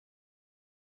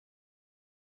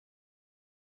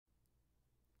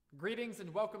Greetings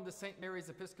and welcome to St. Mary's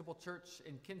Episcopal Church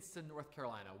in Kinston, North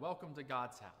Carolina. Welcome to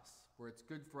God's house, where it's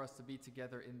good for us to be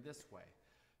together in this way,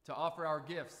 to offer our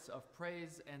gifts of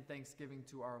praise and thanksgiving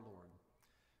to our Lord.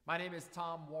 My name is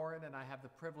Tom Warren, and I have the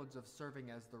privilege of serving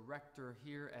as the rector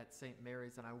here at St.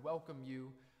 Mary's, and I welcome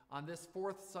you on this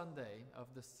fourth Sunday of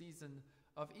the season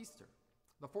of Easter.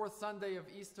 The fourth Sunday of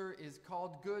Easter is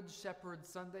called Good Shepherd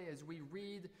Sunday. As we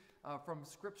read from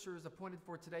scriptures appointed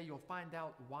for today, you'll find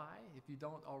out why, if you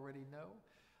don't already know.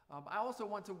 I also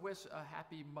want to wish a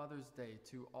happy Mother's Day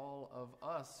to all of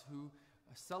us who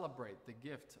celebrate the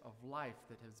gift of life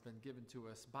that has been given to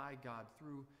us by God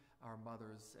through our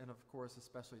mothers, and of course,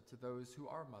 especially to those who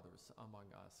are mothers among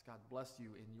us. God bless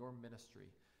you in your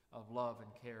ministry of love and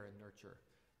care and nurture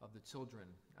of the children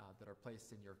that are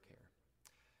placed in your care.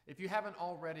 If you haven't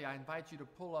already, I invite you to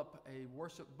pull up a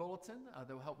worship bulletin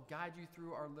that will help guide you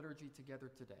through our liturgy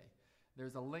together today.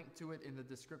 There's a link to it in the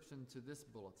description to this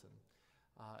bulletin,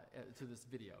 to this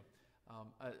video.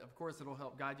 Of course, it'll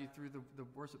help guide you through the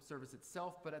worship service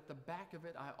itself, but at the back of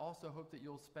it, I also hope that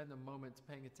you'll spend a moment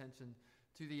paying attention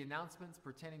to the announcements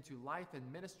pertaining to life and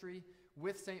ministry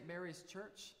with St. Mary's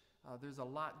Church. There's a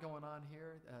lot going on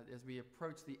here as we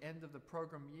approach the end of the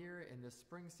program year in the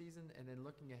spring season and then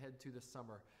looking ahead to the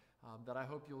summer that I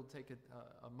hope you'll take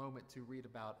a moment to read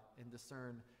about and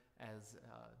discern as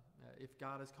if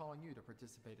God is calling you to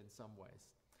participate in some ways.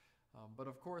 But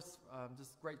of course, I'm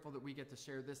just grateful that we get to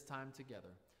share this time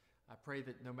together. I pray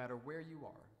that no matter where you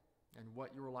are and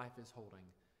what your life is holding,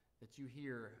 that you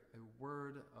hear a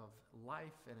word of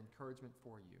life and encouragement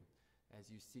for you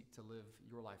as you seek to live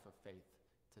your life of faith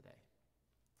today.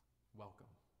 Welcome.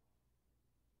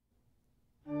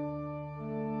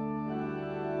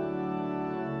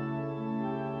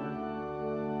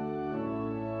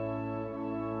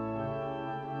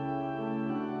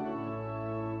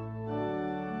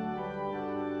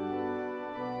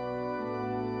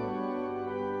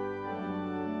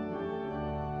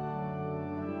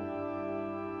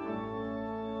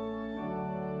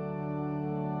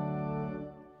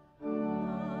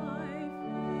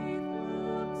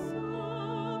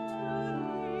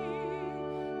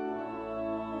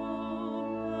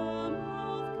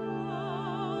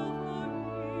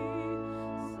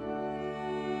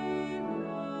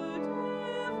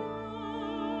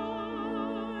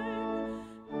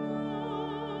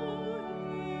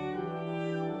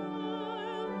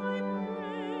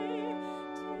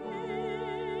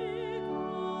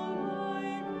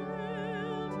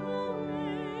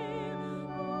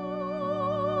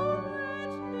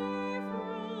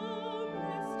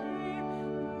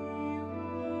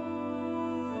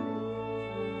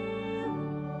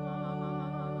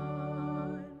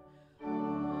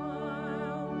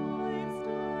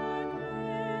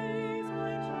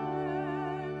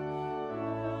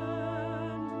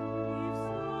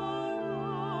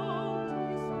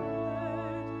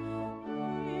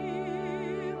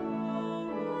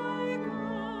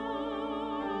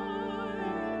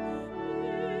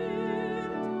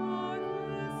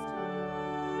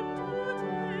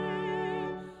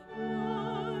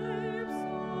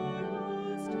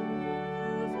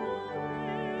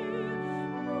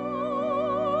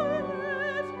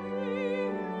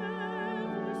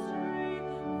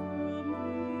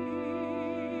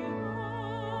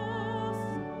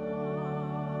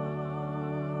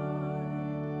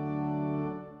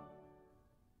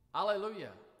 Alleluia.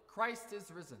 Christ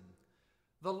is risen.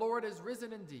 The Lord is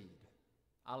risen indeed.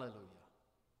 Alleluia.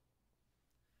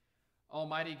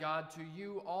 Almighty God, to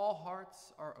you all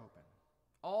hearts are open,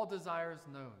 all desires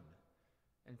known,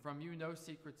 and from you no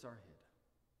secrets are hid.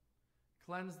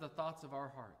 Cleanse the thoughts of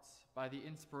our hearts by the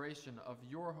inspiration of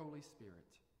your Holy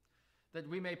Spirit, that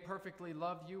we may perfectly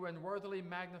love you and worthily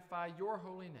magnify your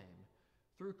holy name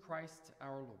through Christ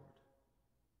our Lord.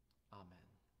 Amen.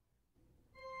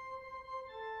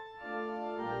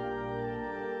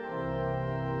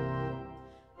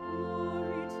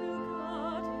 Glory to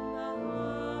God in the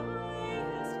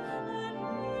highest, and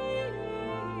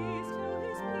peace to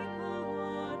his people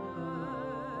on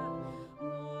earth.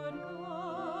 Lord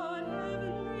God,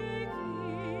 heavenly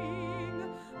King,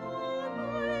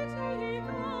 almighty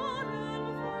God and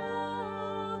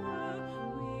Father,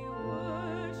 we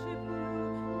worship you,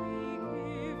 we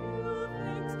give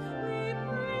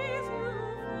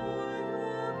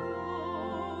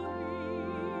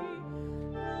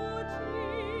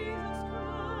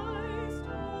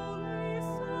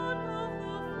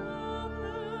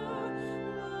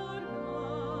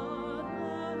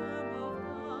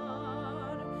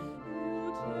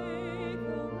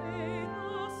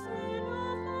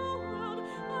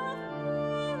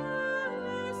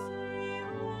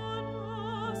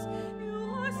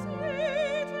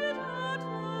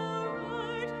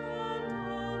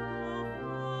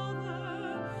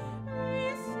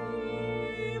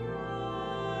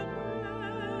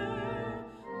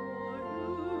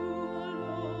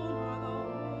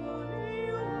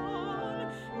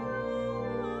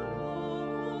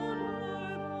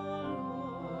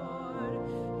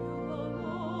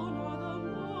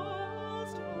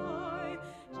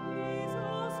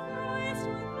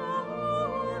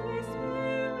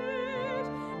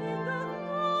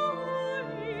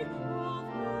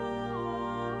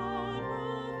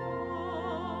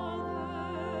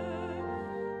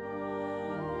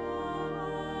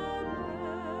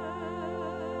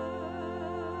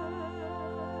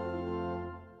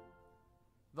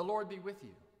Lord be with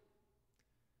you.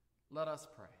 Let us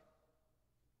pray.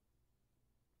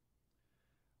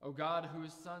 O God,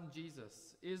 whose Son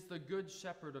Jesus is the good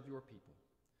shepherd of your people,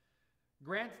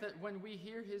 grant that when we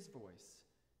hear his voice,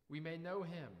 we may know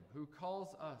him who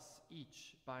calls us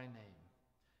each by name,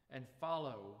 and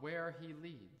follow where he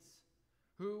leads,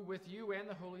 who with you and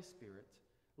the Holy Spirit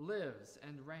lives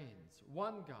and reigns,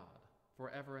 one God,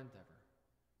 forever and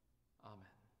ever. Amen.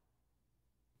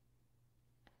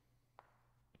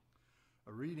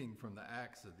 A reading from the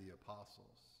Acts of the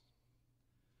Apostles.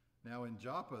 Now in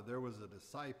Joppa there was a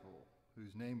disciple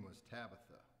whose name was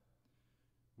Tabitha,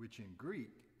 which in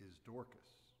Greek is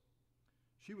Dorcas.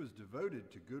 She was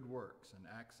devoted to good works and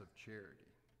acts of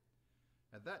charity.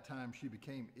 At that time she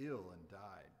became ill and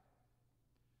died.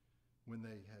 When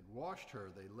they had washed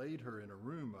her, they laid her in a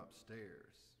room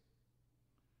upstairs.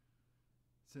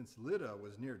 Since Lydda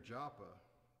was near Joppa,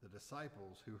 the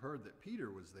disciples who heard that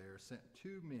Peter was there sent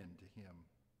 2 men to him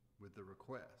with the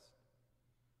request,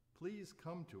 "Please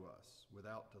come to us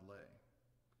without delay."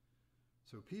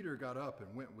 So Peter got up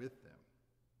and went with them.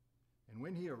 And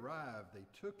when he arrived, they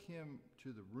took him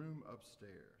to the room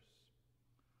upstairs.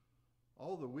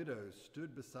 All the widows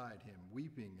stood beside him,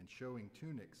 weeping and showing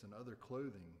tunics and other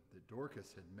clothing that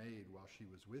Dorcas had made while she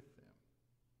was with them.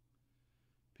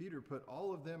 Peter put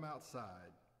all of them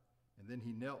outside, and then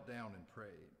he knelt down and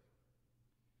prayed.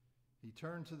 He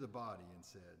turned to the body and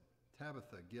said,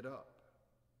 "Tabitha, get up."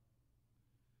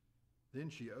 Then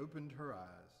she opened her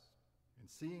eyes, and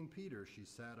seeing Peter, she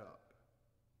sat up.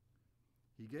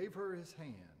 He gave her his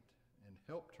hand and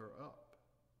helped her up.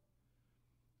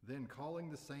 Then, calling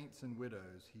the saints and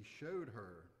widows, he showed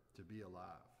her to be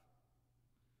alive.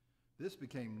 This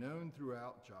became known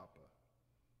throughout Joppa,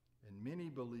 and many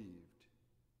believed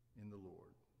in the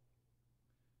Lord.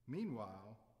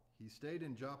 Meanwhile, he stayed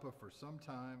in Joppa for some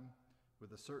time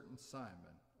with a certain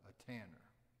Simon, a tanner.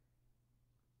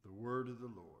 The word of the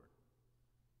Lord.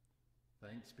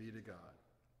 Thanks be to God.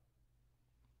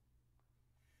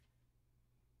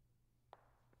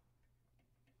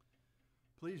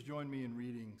 Please join me in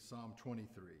reading Psalm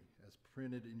 23 as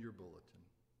printed in your bulletin.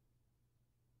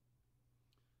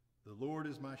 The Lord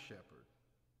is my shepherd.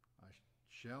 I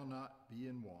shall not be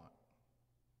in want.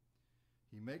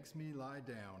 He makes me lie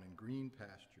down in green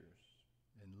pastures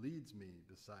and leads me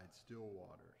beside still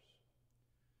waters.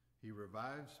 He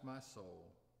revives my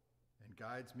soul and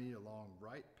guides me along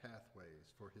right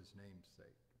pathways for his name's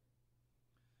sake.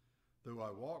 Though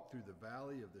I walk through the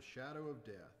valley of the shadow of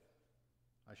death,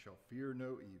 I shall fear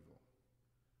no evil.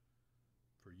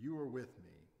 For you are with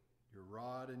me, your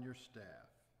rod and your staff,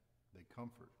 they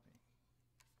comfort me.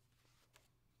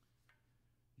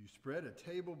 You spread a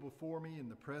table before me in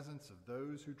the presence of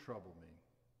those who trouble me.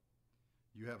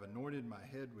 You have anointed my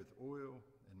head with oil,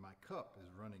 and my cup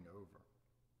is running over.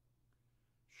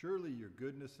 Surely your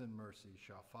goodness and mercy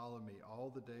shall follow me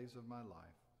all the days of my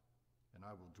life, and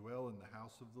I will dwell in the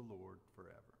house of the Lord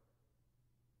forever.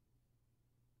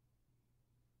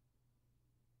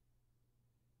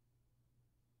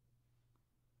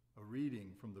 A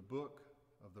reading from the book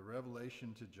of the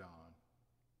Revelation to John.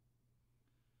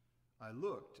 I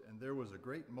looked, and there was a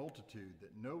great multitude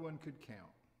that no one could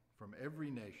count, from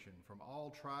every nation, from all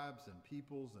tribes and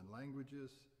peoples and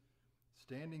languages,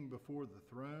 standing before the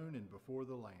throne and before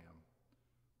the Lamb,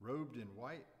 robed in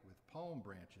white with palm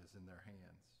branches in their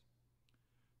hands.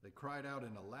 They cried out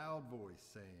in a loud voice,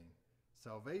 saying,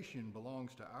 "Salvation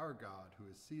belongs to our God who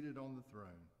is seated on the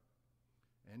throne,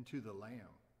 and to the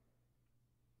Lamb."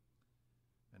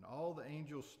 And all the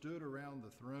angels stood around the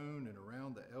throne and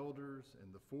around the elders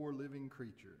and the 4 living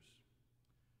creatures.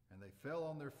 And they fell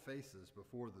on their faces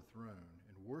before the throne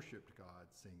and worshiped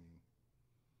God, singing,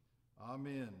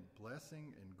 "Amen,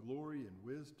 blessing and glory and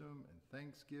wisdom and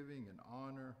thanksgiving and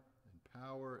honor and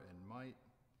power and might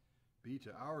be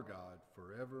to our God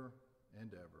forever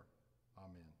and ever.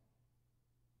 Amen."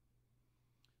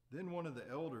 Then one of the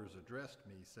elders addressed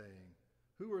me, saying,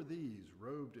 "Who are these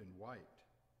robed in white?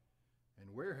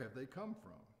 And where have they come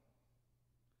from?"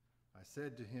 I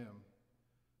said to him,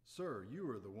 "Sir, you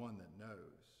are the one that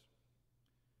knows."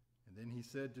 And then he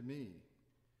said to me,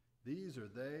 "These are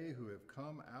they who have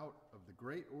come out of the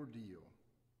great ordeal.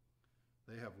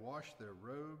 They have washed their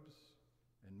robes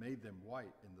and made them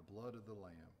white in the blood of the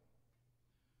Lamb.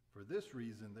 For this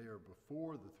reason they are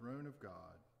before the throne of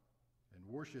God and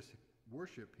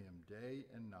worship him day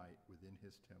and night within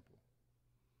his temple.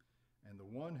 And the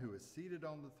one who is seated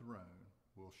on the throne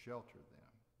will shelter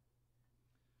them.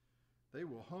 They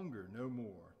will hunger no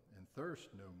more and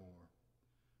thirst no more.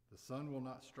 The sun will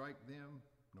not strike them,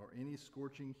 nor any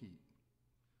scorching heat.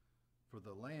 For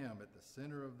the Lamb at the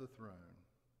center of the throne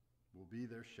will be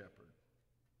their shepherd,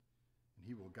 and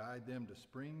he will guide them to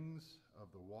springs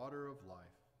of the water of life,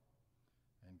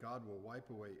 and God will wipe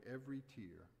away every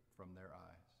tear from their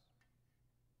eyes.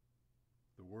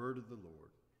 The word of the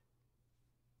Lord.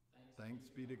 Thanks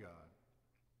be to God.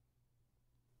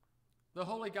 The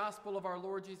Holy Gospel of our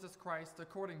Lord Jesus Christ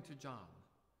according to John.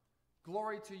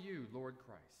 Glory to you, Lord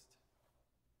Christ.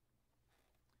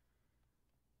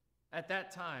 At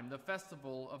that time, the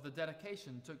festival of the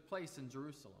dedication took place in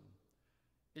Jerusalem.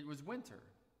 It was winter,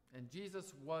 and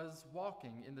Jesus was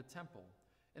walking in the temple,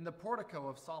 in the portico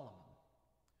of Solomon.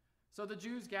 So the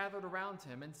Jews gathered around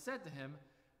him and said to him,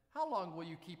 "How long will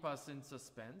you keep us in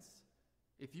suspense?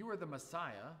 If you are the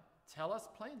Messiah, tell us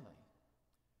plainly."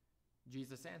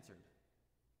 Jesus answered,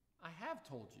 "I have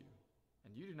told you,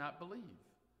 and you do not believe.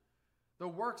 The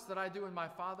works that I do in my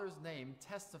Father's name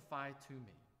testify to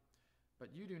me,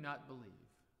 but you do not believe,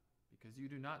 because you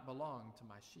do not belong to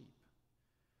my sheep.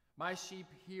 My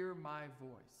sheep hear my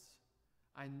voice.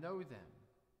 I know them,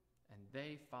 and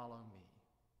they follow me.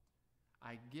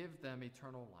 I give them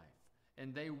eternal life,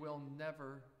 and they will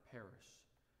never perish.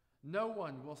 No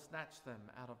one will snatch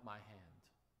them out of my hand.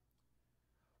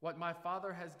 What my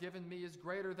Father has given me is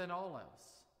greater than all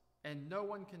else, and no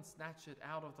one can snatch it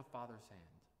out of the Father's hand.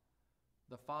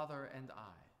 The Father and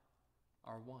I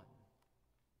are one."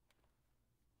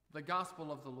 The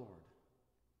Gospel of the Lord.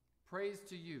 Praise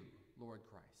to you, Lord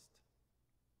Christ.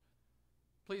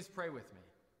 Please pray with me.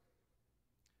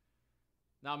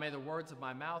 Now may the words of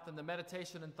my mouth and the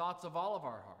meditation and thoughts of all of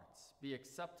our hearts be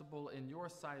acceptable in your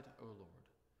sight, O Lord,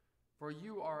 for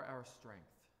you are our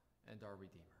strength and our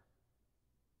Redeemer.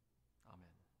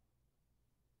 Amen.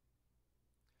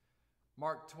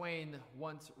 Mark Twain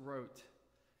once wrote,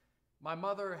 "My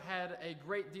mother had a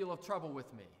great deal of trouble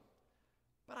with me,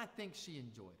 but I think she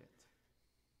enjoyed it."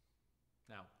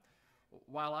 Now,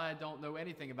 while I don't know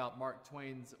anything about Mark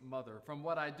Twain's mother, from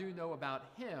what I do know about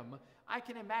him, I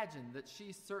can imagine that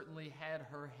she certainly had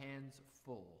her hands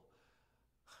full.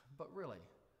 But really,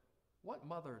 what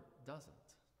mother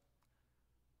doesn't?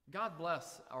 God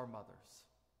bless our mothers.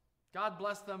 God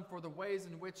bless them for the ways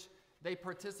in which they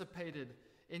participated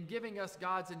in giving us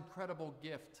God's incredible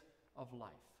gift of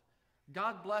life.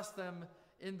 God bless them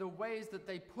in the ways that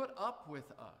they put up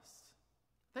with us.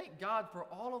 Thank God for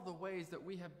all of the ways that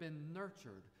we have been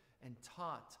nurtured and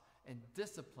taught and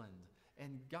disciplined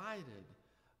and guided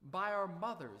by our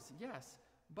mothers, yes,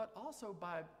 but also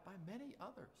by many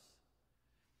others.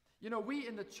 You know, we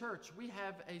in the church, we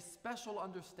have a special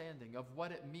understanding of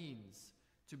what it means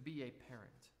to be a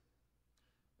parent.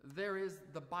 There is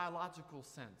the biological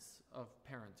sense of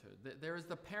parenthood. There is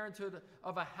the parenthood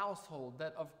of a household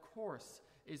that, of course,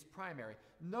 is primary.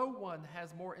 No one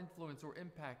has more influence or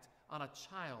impact on a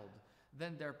child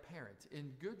than their parent,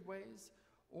 in good ways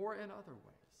or in other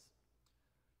ways.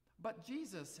 But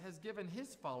Jesus has given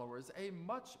his followers a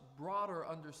much broader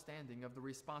understanding of the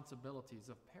responsibilities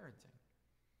of parenting.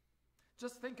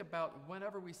 Just think about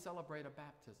whenever we celebrate a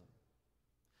baptism.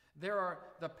 There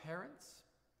are the parents,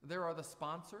 there are the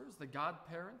sponsors, the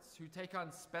godparents who take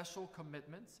on special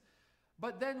commitments,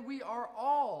 but then we are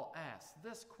all asked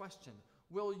this question: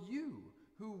 will you,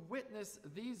 who witness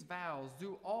these vows,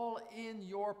 do all in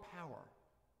your power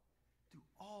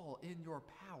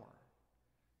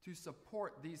to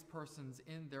support these persons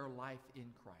in their life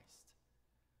in Christ?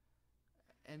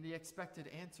 And the expected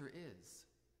answer is,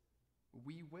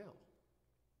 we will.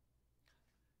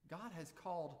 God has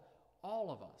called all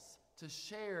of us to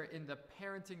share in the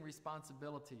parenting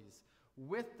responsibilities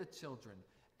with the children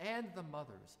and the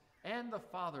mothers and the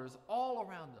fathers all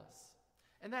around us.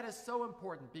 And that is so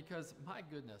important because, my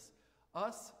goodness,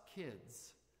 us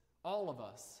kids, all of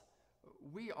us,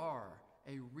 we are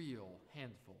a real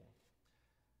handful.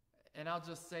 And I'll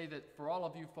just say that for all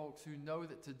of you folks who know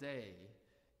that today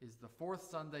is the fourth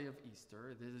Sunday of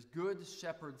Easter, it is Good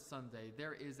Shepherd Sunday,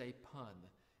 there is a pun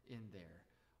in there.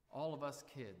 All of us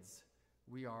kids,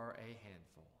 we are a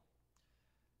handful.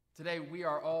 Today we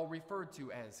are all referred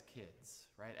to as kids,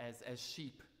 right? As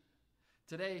sheep.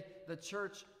 Today, the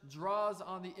church draws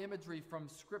on the imagery from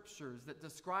scriptures that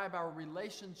describe our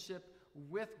relationship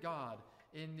with God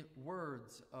in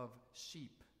words of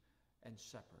sheep and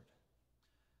shepherd.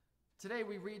 Today,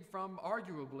 we read from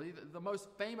arguably the most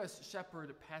famous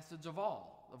shepherd passage of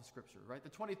all of Scripture, right? The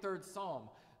 23rd Psalm,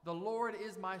 "The Lord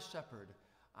is my shepherd,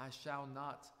 I shall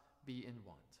not be in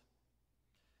want."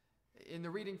 In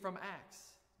the reading from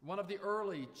Acts, one of the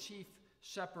early chief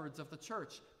shepherds of the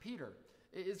church, Peter,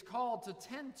 is called to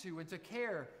tend to and to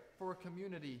care for a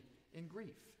community in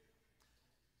grief.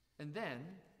 And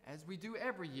then, as we do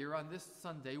every year on this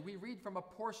Sunday, we read from a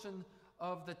portion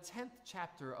of the 10th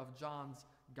chapter of John's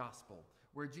gospel,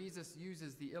 where Jesus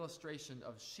uses the illustration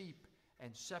of sheep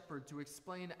and shepherd to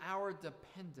explain our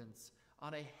dependence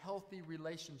on a healthy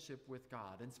relationship with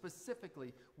God, and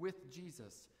specifically with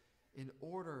Jesus, in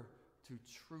order to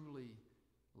truly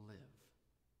live.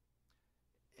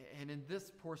 And in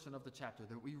this portion of the chapter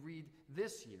that we read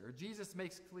this year, Jesus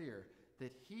makes clear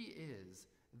that he is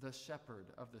the shepherd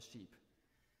of the sheep.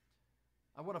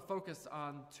 I want to focus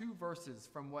on 2 verses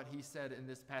from what he said in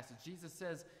this passage. Jesus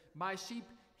says, "My sheep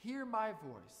hear my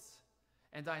voice,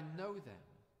 and I know them,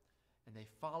 and they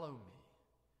follow me,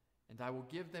 and I will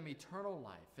give them eternal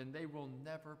life, and they will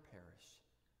never perish,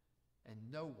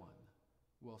 and no one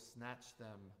will snatch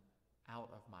them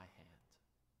out of my hand."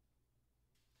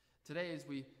 Today, as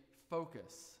we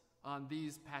focus on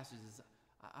these passages,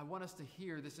 I want us to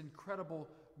hear this incredible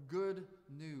good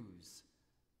news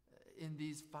in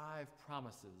these 5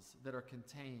 promises that are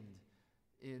contained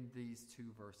in these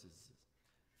 2 verses.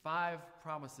 5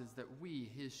 promises that we,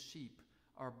 his sheep,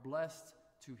 are blessed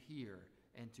to hear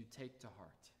and to take to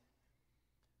heart.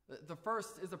 The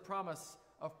first is a promise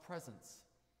of presence.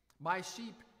 "My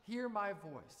sheep hear my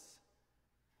voice."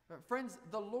 Friends,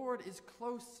 the Lord is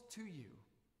close to you,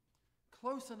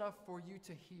 close enough for you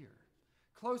to hear,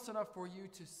 close enough for you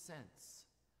to sense,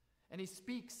 and he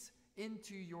speaks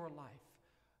into your life.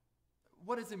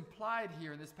 What is implied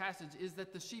here in this passage is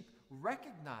that the sheep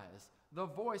recognize the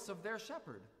voice of their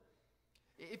shepherd.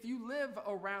 If you live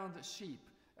around sheep,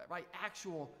 right,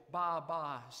 actual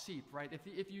ba sheep, right,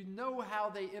 if you know how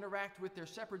they interact with their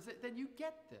shepherds, then you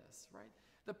get this, right?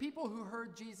 The people who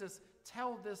heard Jesus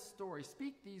tell this story,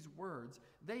 speak these words,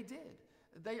 they did.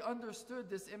 They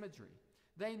understood this imagery.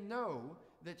 They know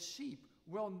that sheep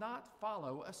will not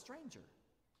follow a stranger.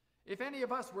 If any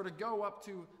of us were to go up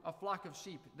to a flock of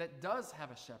sheep that does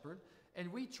have a shepherd,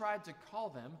 and we tried to call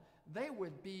them, they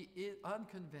would be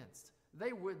unconvinced.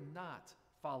 They would not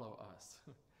follow us.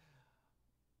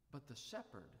 But the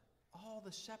shepherd, all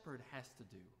the shepherd has to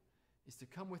do is to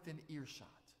come within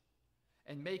earshot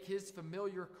and make his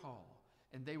familiar call,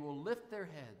 and they will lift their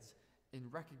heads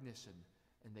in recognition,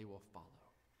 and they will follow.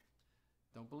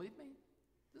 Don't believe me?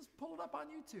 Just pull it up on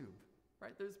YouTube.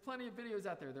 Right? There's plenty of videos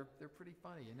out there. They're pretty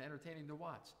funny and entertaining to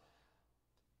watch.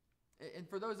 And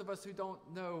for those of us who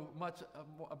don't know much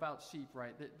about sheep,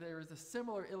 right, there is a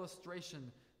similar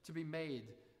illustration to be made,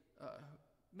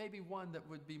 maybe one that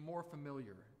would be more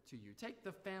familiar to you. Take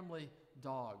the family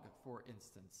dog, for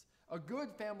instance. A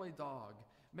good family dog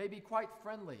may be quite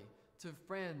friendly to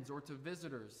friends or to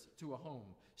visitors to a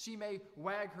home. She may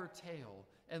wag her tail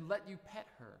and let you pet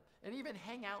her and even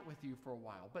hang out with you for a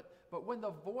while. But when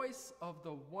the voice of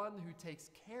the one who takes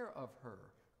care of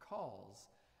her calls,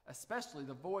 especially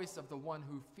the voice of the one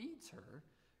who feeds her,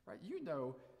 right, you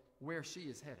know where she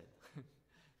is headed.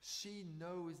 She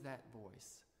knows that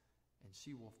voice, and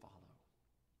she will follow.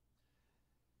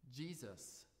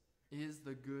 Jesus is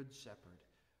the good shepherd.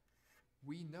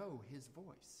 We know his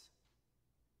voice.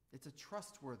 It's a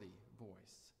trustworthy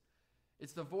voice.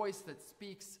 It's the voice that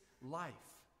speaks life.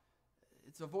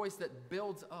 It's a voice that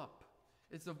builds up.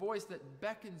 It's a voice that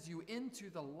beckons you into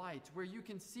the light, where you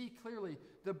can see clearly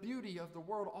the beauty of the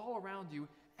world all around you,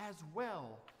 as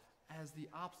well as the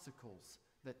obstacles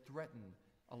that threaten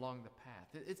along the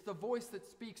path. It's the voice that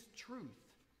speaks truth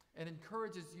and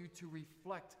encourages you to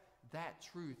reflect that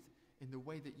truth in the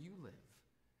way that you live,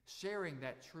 sharing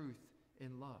that truth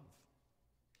in love.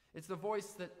 It's the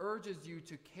voice that urges you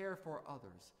to care for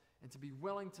others and to be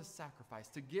willing to sacrifice,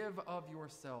 to give of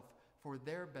yourself for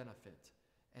their benefit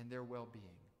and their well-being.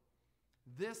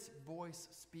 This voice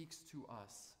speaks to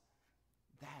us.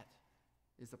 That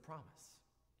is the promise.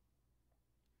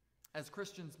 As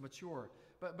Christians mature,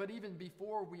 but even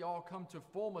before we all come to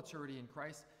full maturity in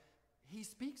Christ, he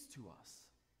speaks to us.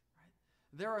 Right?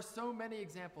 There are so many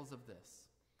examples of this.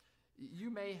 You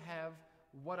may have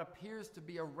what appears to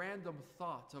be a random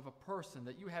thought of a person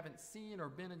that you haven't seen or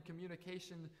been in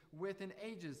communication with in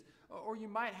ages. Or you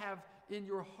might have in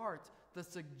your heart the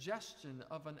suggestion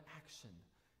of an action.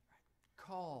 Right?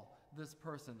 Call this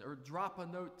person, or drop a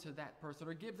note to that person,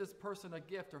 or give this person a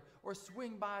gift, or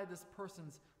swing by this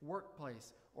person's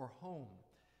workplace or home.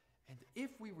 And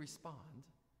if we respond,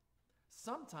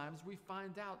 sometimes we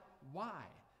find out why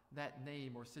that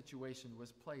name or situation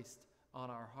was placed on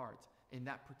our heart in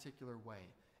that particular way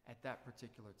at that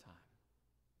particular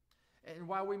time. And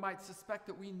while we might suspect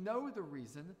that we know the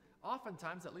reason,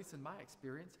 oftentimes, at least in my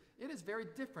experience, it is very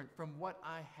different from what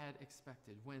I had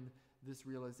expected when this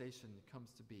realization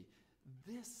comes to be.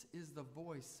 This is the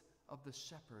voice of the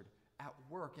shepherd at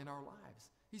work in our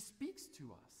lives. He speaks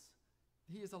to us.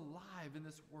 He is alive in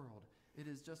this world. It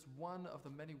is just one of the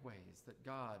many ways that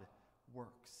God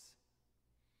works.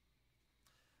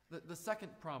 The second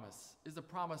promise is a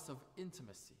promise of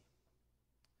intimacy.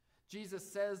 Jesus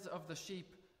says of the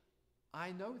sheep,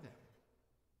 I know them.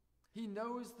 He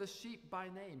knows the sheep by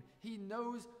name. He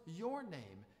knows your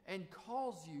name and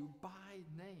calls you by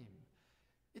name.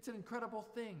 It's an incredible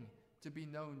thing to be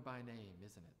known by name,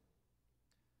 isn't it?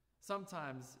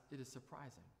 Sometimes it is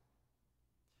surprising.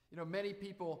 You know, many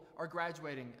people are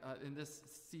graduating in this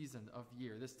season of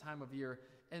year, this time of year,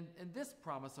 and this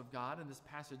promise of God in this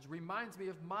passage reminds me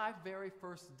of my very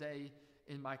first day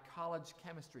in my college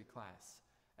chemistry class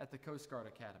at the Coast Guard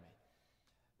Academy.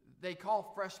 They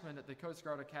call freshmen at the Coast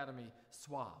Guard Academy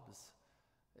swabs.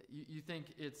 You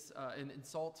think it's an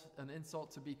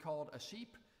insult to be called a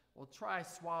sheep? Well, try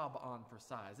swab on for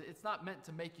size. It's not meant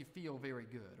to make you feel very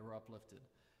good or uplifted.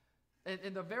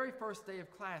 And the very first day of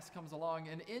class comes along,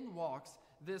 and in walks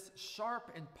this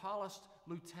sharp and polished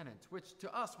lieutenant, which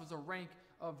to us was a rank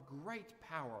of great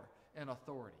power and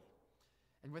authority.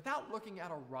 And without looking at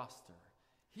a roster,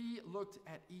 he looked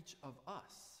at each of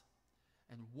us,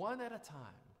 and one at a time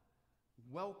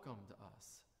welcomed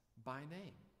us by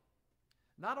name.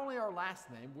 Not only our last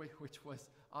name, which was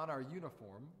on our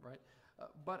uniform, right,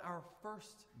 but our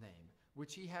first name,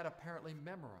 which he had apparently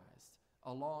memorized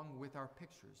along with our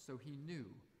pictures, so he knew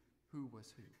who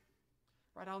was who.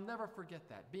 Right, I'll never forget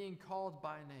that, being called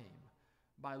by name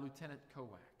by Lieutenant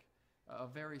Kowak, a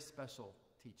very special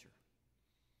teacher.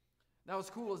 Now, as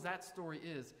cool as that story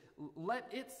is, let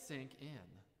it sink in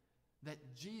that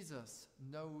Jesus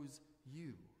knows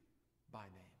you by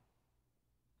name.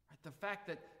 Right, the fact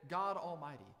that God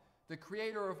Almighty, the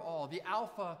creator of all, the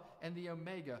Alpha and the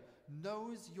Omega,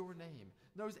 knows your name,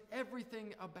 knows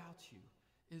everything about you,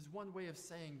 is one way of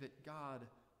saying that God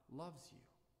loves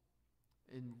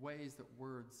you in ways that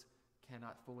words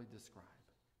cannot fully describe.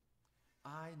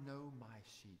 I know my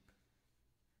sheep.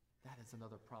 That is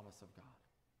another promise of God.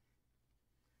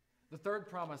 The third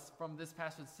promise from this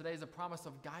passage today is a promise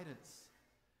of guidance.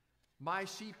 My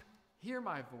sheep hear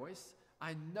my voice,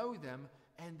 I know them,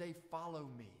 and they follow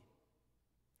me.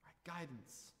 Right,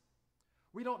 guidance.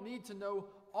 We don't need to know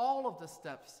all of the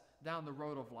steps down the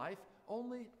road of life,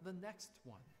 only the next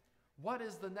one. What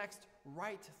is the next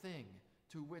right thing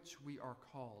to which we are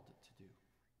called to do?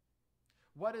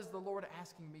 What is the Lord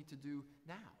asking me to do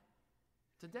now,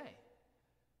 today?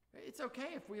 It's okay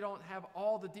if we don't have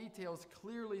all the details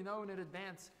clearly known in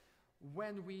advance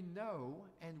when we know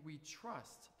and we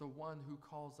trust the one who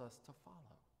calls us to follow.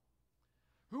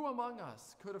 Who among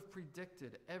us could have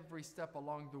predicted every step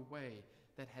along the way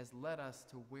that has led us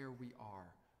to where we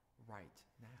are right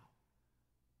now?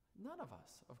 None of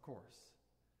us, of course.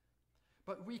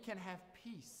 But we can have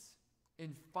peace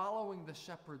in following the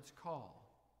shepherd's call,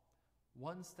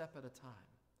 one step at a time,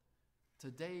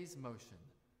 today's motion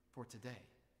for today.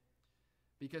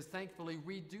 Because thankfully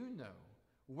we do know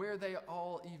where they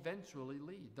all eventually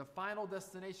lead. The final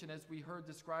destination, as we heard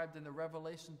described in the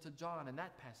Revelation to John in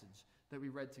that passage that we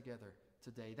read together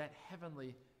today, that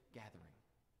heavenly gathering.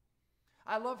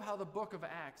 I love how the book of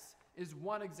Acts is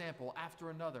one example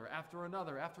after another, after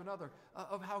another, after another,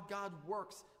 of how God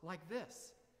works like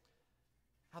this.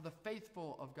 How the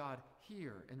faithful of God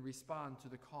hear and respond to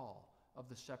the call of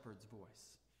the shepherd's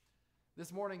voice.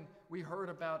 This morning, we heard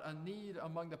about a need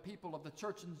among the people of the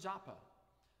church in Joppa.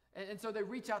 And so they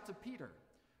reach out to Peter,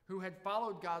 who had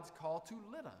followed God's call to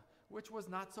Lydda, which was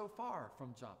not so far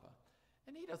from Joppa.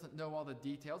 And he doesn't know all the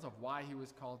details of why he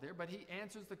was called there, but he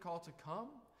answers the call to come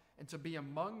and to be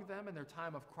among them in their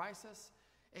time of crisis.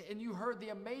 And you heard the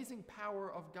amazing power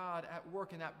of God at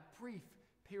work in that brief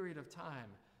period of time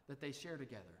that they share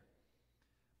together.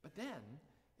 But then,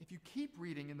 if you keep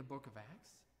reading in the book of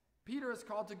Acts, Peter is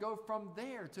called to go from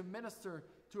there to minister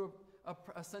to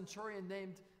a centurion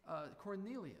named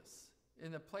Cornelius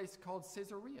in a place called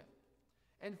Caesarea.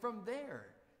 And from there,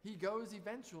 he goes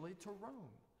eventually to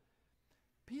Rome.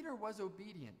 Peter was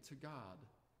obedient to God,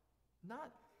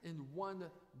 not in one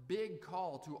big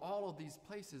call to all of these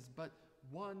places, but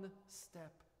one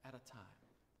step at a time.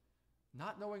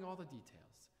 Not knowing all the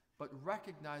details, but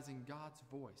recognizing God's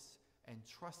voice and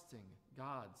trusting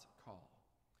God's call.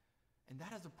 And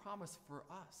that is a promise for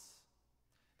us,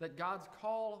 that God's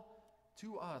call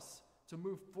to us to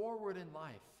move forward in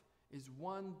life is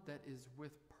one that is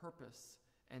with purpose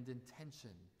and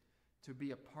intention to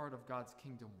be a part of God's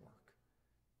kingdom work.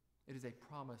 It is a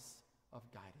promise of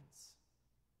guidance.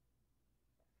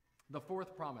 The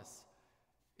fourth promise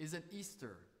is an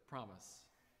Easter promise.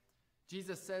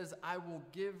 Jesus says, I will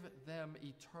give them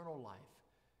eternal life,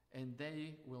 and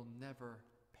they will never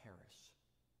perish.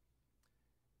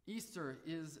 Easter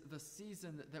is the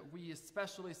season that we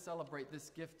especially celebrate this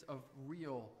gift of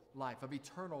real life, of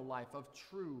eternal life, of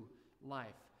true life.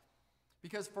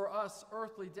 Because for us,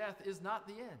 earthly death is not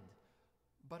the end,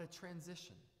 but a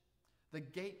transition, the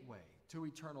gateway to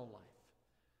eternal life.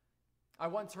 I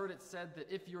once heard it said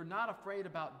that if you're not afraid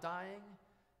about dying,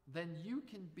 then you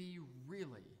can be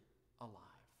really alive.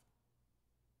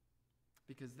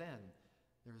 Because then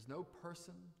there is no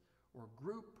person or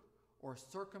group or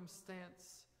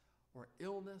circumstance or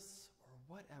illness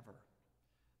or whatever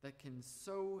that can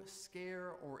so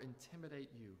scare or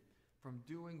intimidate you from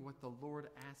doing what the Lord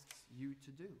asks you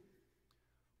to do.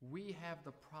 We have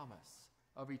the promise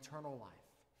of eternal life,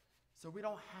 so we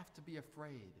don't have to be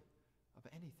afraid of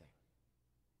anything.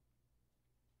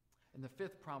 And the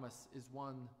fifth promise is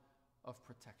one of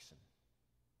protection.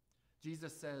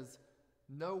 Jesus says,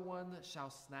 "No one shall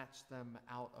snatch them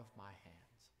out of my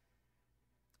hands."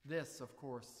 This, of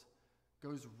course,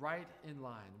 goes right in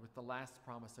line with the last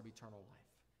promise of eternal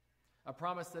life, a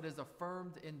promise that is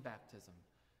affirmed in baptism,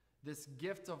 this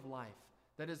gift of life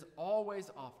that is always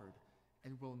offered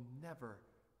and will never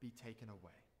be taken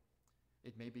away.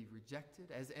 It may be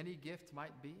rejected, as any gift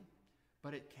might be,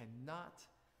 but it cannot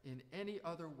in any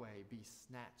other way be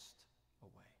snatched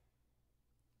away.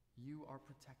 You are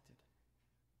protected.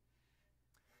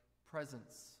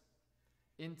 Presence,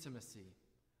 intimacy,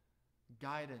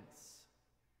 guidance,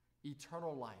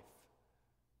 eternal life,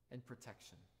 and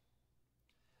protection.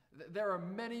 There are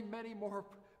many, many more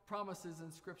promises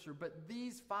in Scripture, but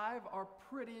these 5 are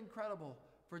pretty incredible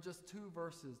for just 2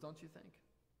 verses, don't you think?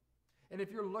 And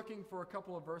if you're looking for a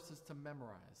couple of verses to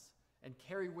memorize and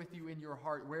carry with you in your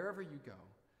heart wherever you go,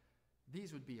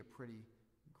 these would be a pretty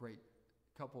great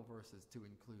couple verses to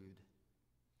include.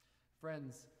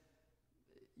 Friends,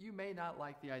 you may not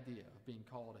like the idea of being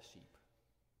called a sheep,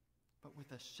 but with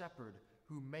a shepherd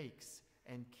who makes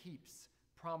and keeps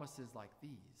promises like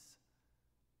these,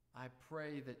 I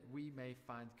pray that we may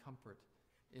find comfort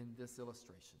in this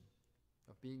illustration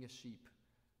of being a sheep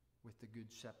with the Good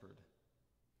Shepherd.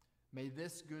 May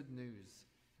this good news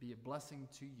be a blessing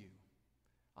to you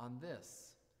on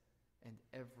this and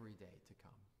every day to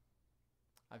come.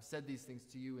 I've said these things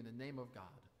to you in the name of God,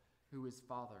 who is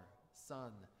Father,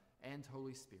 Son, and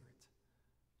Holy Spirit.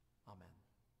 Amen.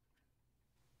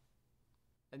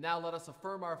 And now let us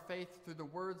affirm our faith through the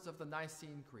words of the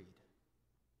Nicene Creed.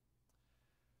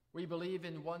 We believe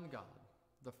in one God,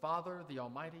 the Father, the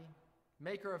Almighty,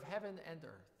 maker of heaven and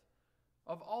earth,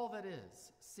 of all that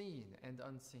is, seen and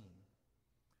unseen.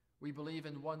 We believe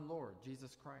in one Lord,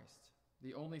 Jesus Christ,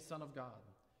 the only Son of God,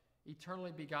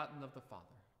 eternally begotten of the Father,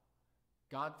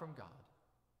 God from God,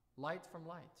 light from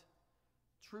light,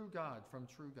 true God from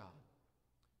true God,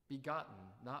 begotten,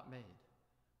 not made,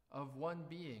 of one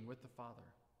being with the Father.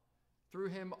 Through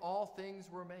him all things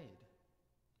were made.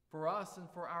 For us and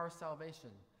for our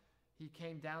salvation, he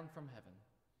came down from heaven.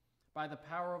 By the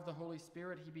power of the Holy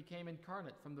Spirit, he became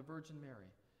incarnate from the Virgin Mary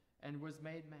and was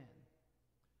made man.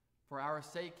 For our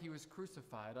sake, he was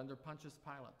crucified under Pontius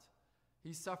Pilate.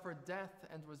 He suffered death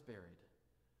and was buried.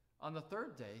 On the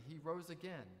 3rd day, he rose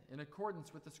again in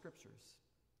accordance with the Scriptures.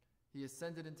 He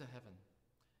ascended into heaven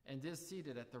and is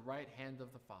seated at the right hand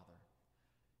of the Father.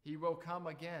 He will come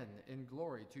again in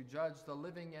glory to judge the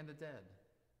living and the dead,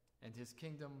 and his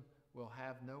kingdom will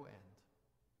have no end.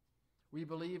 We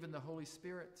believe in the Holy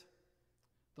Spirit,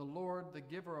 the Lord, the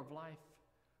giver of life,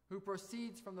 who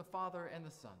proceeds from the Father and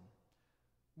the Son.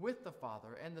 With the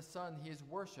Father and the Son he is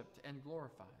worshipped and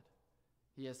glorified.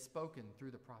 He has spoken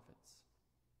through the prophets.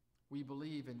 We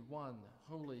believe in one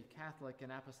holy, Catholic,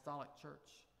 and apostolic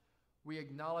church. We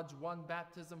acknowledge one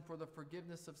baptism for the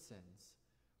forgiveness of sins.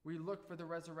 We look for the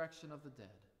resurrection of the dead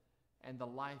and the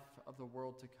life of the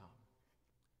world to come.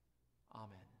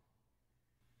 Amen.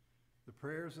 The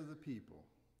prayers of the people,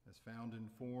 as found in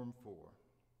Form 4.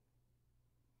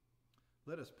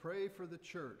 Let us pray for the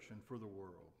church and for the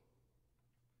world.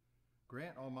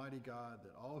 Grant, Almighty God,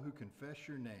 that all who confess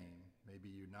your name may be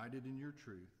united in your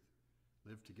truth,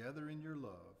 live together in your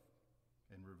love,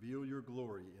 and reveal your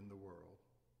glory in the world.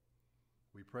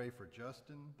 We pray for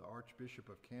Justin, the Archbishop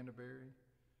of Canterbury,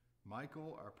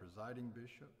 Michael, our presiding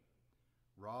bishop,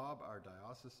 Rob, our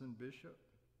diocesan bishop,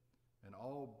 and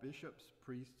all bishops,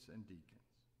 priests, and deacons.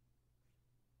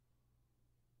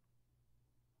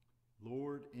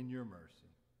 Lord, in your mercy,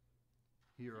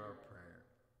 hear our prayer.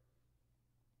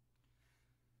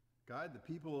 Guide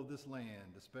the people of this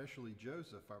land, especially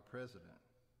Joseph, our president,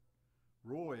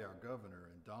 Roy, our governor,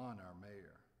 and Don, our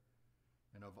mayor,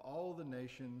 and of all the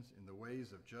nations in the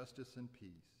ways of justice and peace,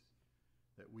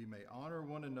 that we may honor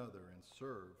one another and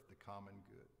serve the common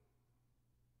good.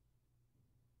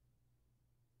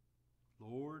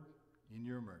 Lord, in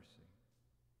your mercy,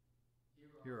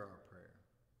 hear our prayer.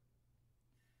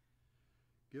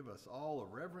 Give us all a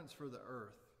reverence for the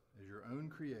earth as your own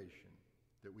creation,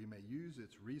 that we may use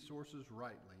its resources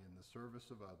rightly in the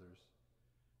service of others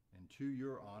and to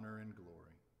your honor and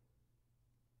glory.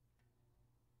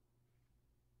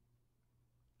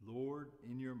 Lord,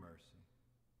 in your mercy,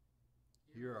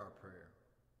 hear our prayer.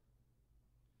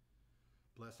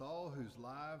 Bless all whose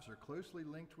lives are closely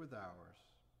linked with ours,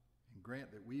 and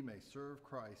grant that we may serve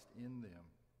Christ in them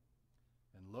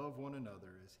and love one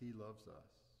another as he loves us.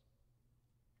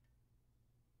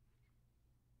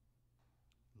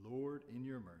 Lord, in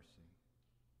your mercy,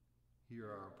 hear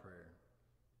our prayer.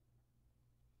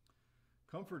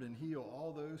 Comfort and heal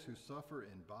all those who suffer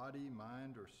in body,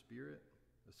 mind, or spirit,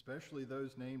 especially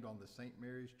those named on the St.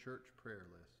 Mary's Church prayer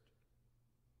list.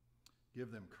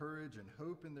 Give them courage and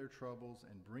hope in their troubles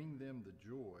and bring them the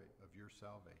joy of your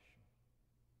salvation.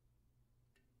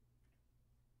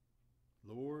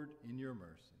 Lord, in your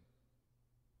mercy,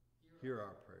 hear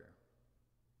our prayer.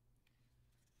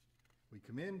 We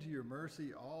commend to your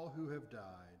mercy all who have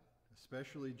died,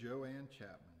 especially Joanne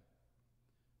Chapman,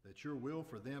 that your will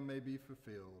for them may be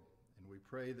fulfilled, and we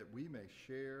pray that we may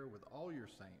share with all your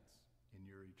saints in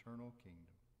your eternal kingdom.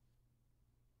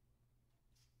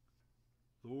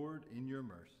 Lord, in your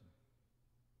mercy,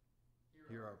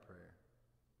 hear our prayer.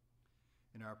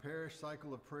 In our parish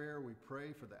cycle of prayer, we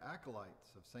pray for the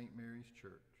acolytes of St. Mary's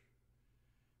Church.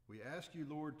 We ask you,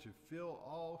 Lord, to fill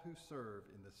all who serve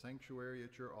in the sanctuary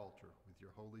at your altar with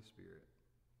your Holy Spirit,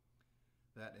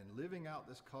 that in living out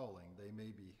this calling they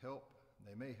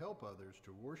may help others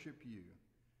to worship you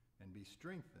and be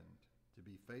strengthened to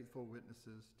be faithful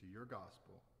witnesses to your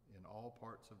gospel in all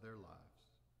parts of their lives.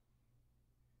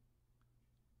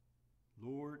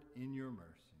 Lord, in your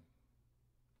mercy,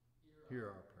 hear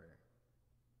our prayer.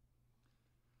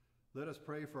 Let us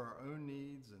pray for our own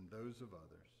needs and those of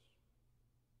others.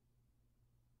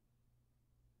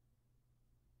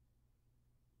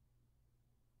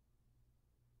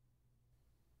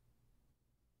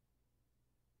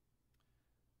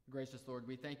 Gracious Lord,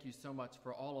 we thank you so much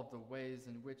for all of the ways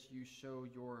in which you show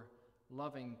your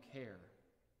loving care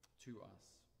to us,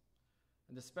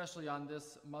 and especially on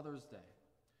this Mother's Day.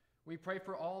 We pray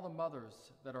for all the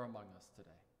mothers that are among us today.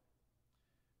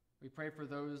 We pray for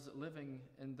those living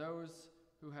and those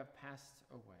who have passed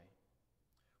away.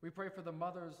 We pray for the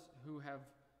mothers who have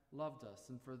loved us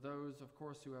and for those, of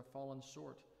course, who have fallen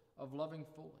short of loving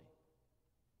fully.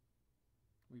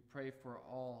 We pray for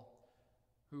all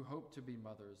who hope to be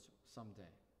mothers someday,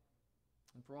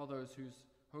 and for all those whose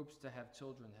hopes to have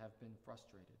children have been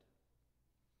frustrated.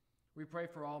 We pray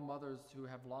for all mothers who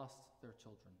have lost their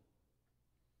children,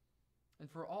 and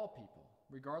for all people,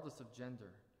 regardless of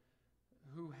gender,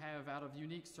 who have, out of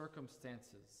unique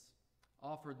circumstances,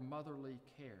 offered motherly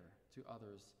care to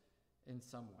others in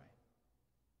some way.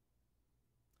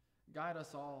 Guide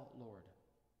us all, Lord,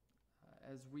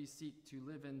 as we seek to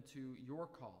live into your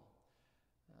call,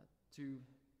 to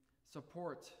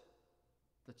support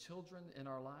the children in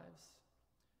our lives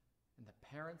and the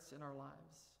parents in our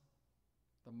lives,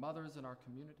 the mothers in our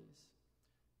communities,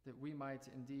 that we might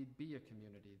indeed be a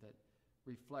community that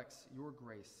reflects your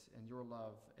grace and your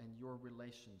love and your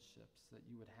relationships that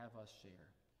you would have us share,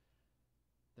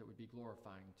 that would be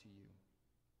glorifying to you.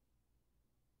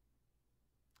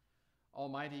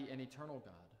 Almighty and eternal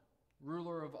God,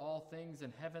 ruler of all things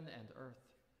in heaven and earth,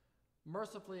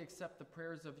 mercifully accept the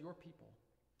prayers of your people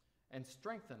and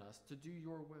strengthen us to do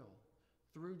your will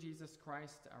through Jesus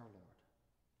Christ our Lord.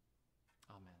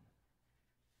 Amen.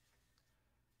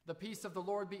 The peace of the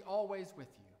Lord be always with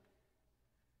you.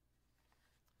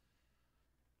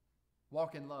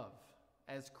 Walk in love,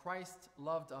 as Christ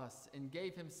loved us and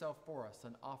gave himself for us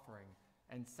an offering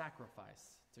and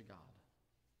sacrifice to God.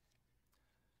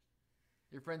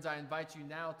 Dear friends, I invite you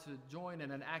now to join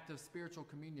in an act of spiritual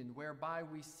communion whereby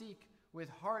we seek with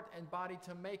heart and body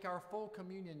to make our full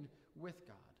communion with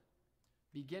God,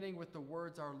 beginning with the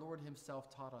words our Lord himself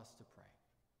taught us to pray.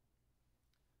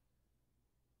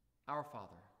 Our Father,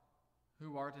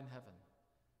 who art in heaven,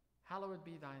 hallowed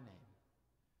be thy name.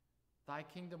 Thy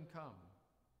kingdom come,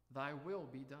 thy will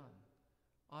be done,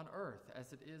 on earth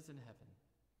as it is in heaven.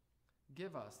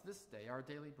 Give us this day our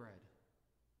daily bread,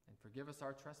 and forgive us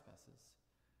our trespasses,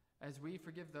 as we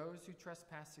forgive those who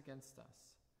trespass against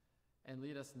us. And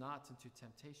lead us not into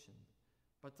temptation,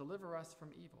 but deliver us from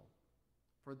evil.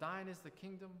 For thine is the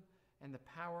kingdom, and the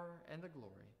power, and the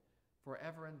glory,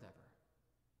 forever and ever.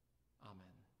 Amen.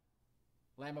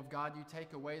 Lamb of God, you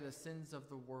take away the sins of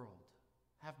the world.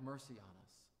 Have mercy on us.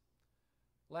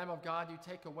 Lamb of God, you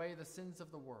take away the sins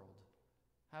of the world.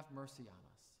 Have mercy on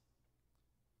us.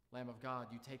 Lamb of God,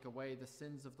 you take away the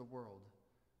sins of the world.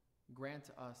 Grant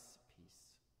us peace.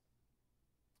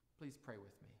 Please pray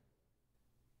with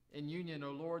me. In union, O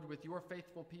Lord, with your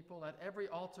faithful people at every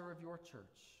altar of your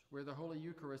church, where the Holy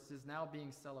Eucharist is now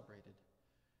being celebrated,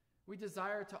 we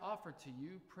desire to offer to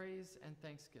you praise and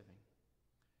thanksgiving.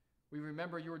 We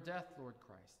remember your death, Lord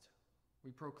Christ.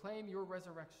 We proclaim your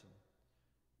resurrection.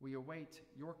 We await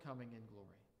your coming in glory.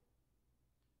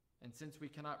 And since we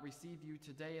cannot receive you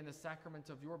today in the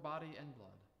sacrament of your body and blood,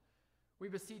 we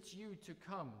beseech you to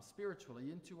come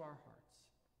spiritually into our hearts.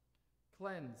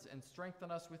 Cleanse and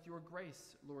strengthen us with your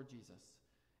grace, Lord Jesus,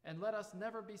 and let us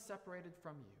never be separated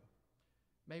from you.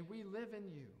 May we live in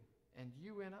you and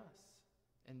you in us,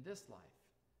 in this life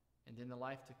and in the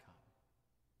life to come.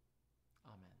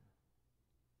 Amen.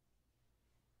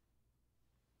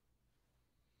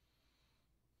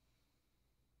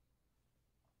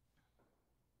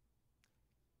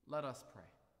 Let us pray.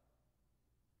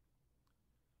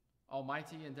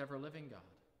 Almighty and ever-living God,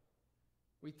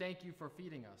 we thank you for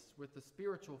feeding us with the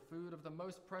spiritual food of the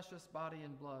most precious body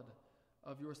and blood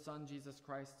of your Son, Jesus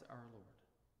Christ, our Lord,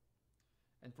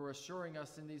 and for assuring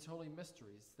us in these holy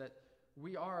mysteries that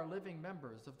we are living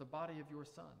members of the body of your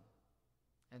Son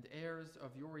and heirs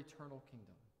of your eternal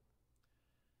kingdom.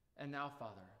 And now,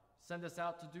 Father, send us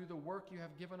out to do the work you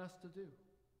have given us to do,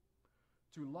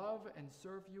 to love and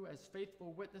serve you as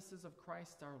faithful witnesses of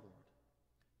Christ our Lord.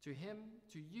 To him,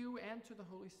 to you, and to the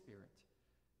Holy Spirit,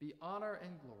 be honor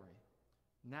and glory,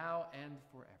 now and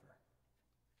forever.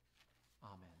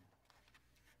 Amen.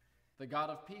 The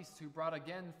God of peace, who brought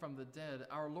again from the dead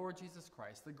our Lord Jesus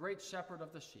Christ, the great shepherd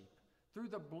of the sheep, through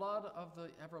the blood of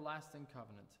the everlasting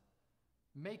covenant,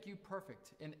 make you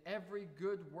perfect in every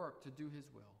good work to do his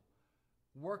will,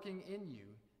 working in you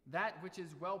that which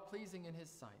is well-pleasing in his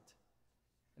sight.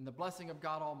 And the blessing of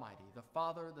God Almighty, the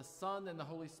Father, the Son, and the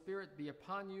Holy Spirit be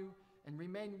upon you and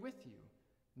remain with you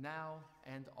now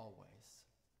and always.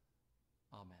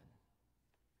 Amen.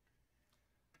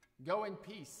 Go in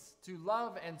peace to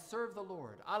love and serve the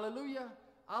Lord. Alleluia,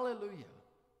 alleluia.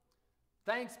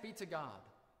 Thanks be to God.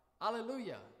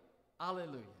 Alleluia,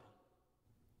 alleluia.